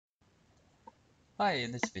Hi,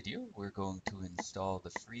 in this video we're going to install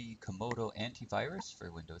the free Comodo Antivirus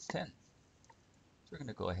for Windows 10. So we're going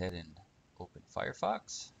to go ahead and open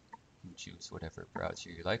Firefox and choose whatever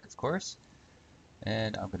browser you like, of course.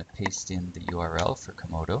 And I'm going to paste in the URL for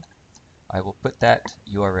Comodo. I will put that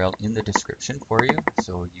URL in the description for you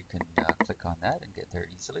so you can click on that and get there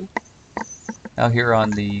easily. Now here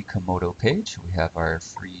on the Comodo page we have our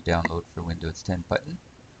free download for Windows 10 button.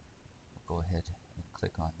 We'll go ahead and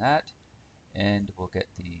click on that. And we'll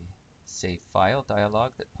get the Save File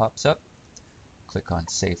dialog that pops up. Click on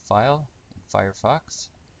Save File in Firefox.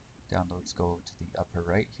 Downloads go to the upper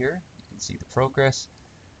right here. You can see the progress.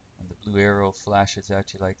 When the blue arrow flashes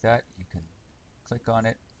at you like that, you can click on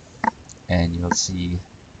it and you'll see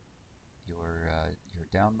your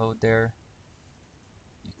download there.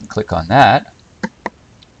 You can click on that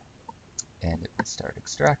and it will start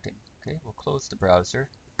extracting. Okay, we'll close the browser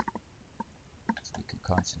so we can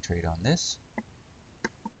concentrate on this.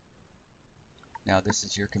 Now this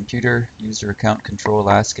is your computer user account control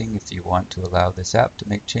asking if you want to allow this app to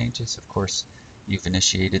make changes. Of course, you've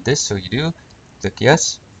initiated this, so you do. Click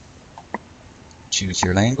yes. Choose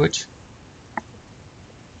your language.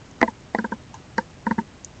 You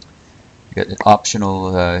got an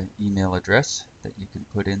optional email address that you can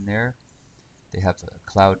put in there. They have a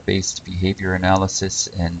cloud-based behavior analysis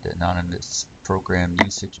and anonymous program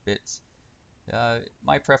usage bits.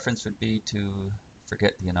 My preference would be to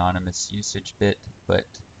forget the anonymous usage bit,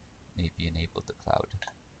 but maybe enable the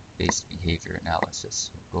cloud-based behavior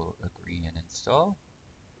analysis. We'll go agree and install.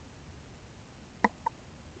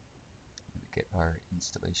 And we get our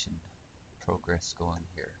installation progress going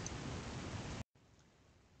here.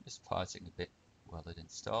 Just pausing a bit while it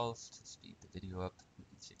installs to speed the video up. You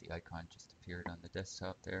can see the icon just appeared on the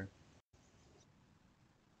desktop there.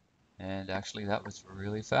 And actually that was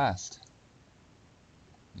really fast.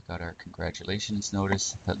 We got our congratulations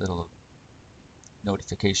notice. That little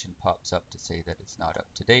notification pops up to say that it's not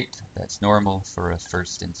up to date. That's normal for a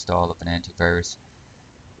first install of an antivirus.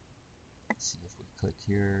 Let's see if we click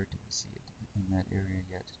here. Do we see it in that area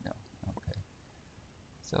yet? No. Okay.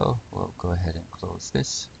 So we'll go ahead and close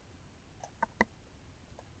this.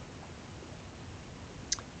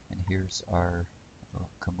 And here's our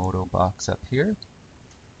Comodo box up here.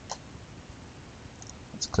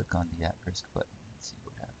 Let's click on the at-risk button and see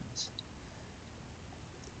what happens.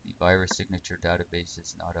 The virus signature database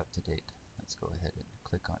is not up to date. Let's go ahead and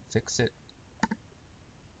click on Fix It. You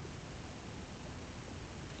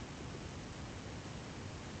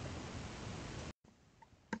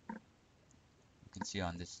can see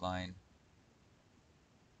on this line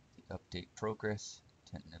the update progress,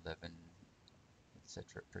 10, 11,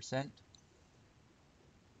 etc. %.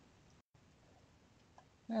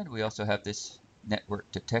 And we also have this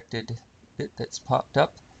network detected bit that's popped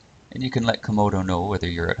up. And you can let Comodo know whether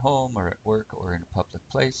you're at home or at work or in a public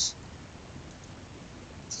place.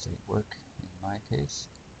 Let's say work in my case.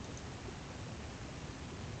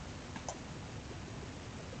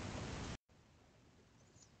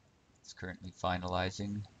 It's currently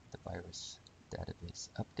finalizing the virus database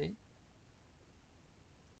update.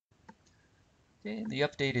 Okay, and the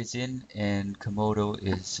update is in and Comodo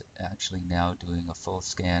is actually now doing a full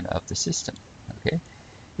scan of the system. Okay,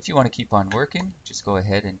 if you want to keep on working, just go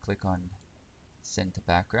ahead and click on Send to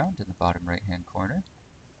Background in the bottom right hand corner.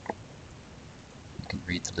 You can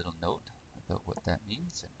read the little note about what that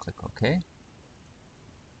means and click OK.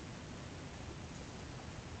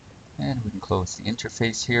 And we can close the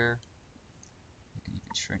interface here. You can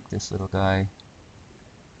even shrink this little guy.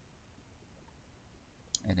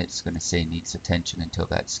 And it's going to say needs attention until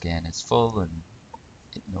that scan is full and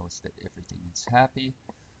it knows that everything is happy.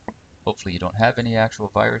 Hopefully you don't have any actual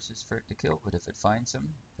viruses for it to kill, but if it finds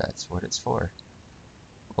them, that's what it's for.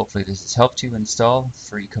 Hopefully this has helped you install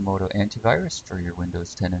free Comodo Antivirus for your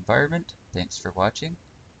Windows 10 environment. Thanks for watching,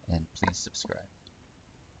 and please subscribe.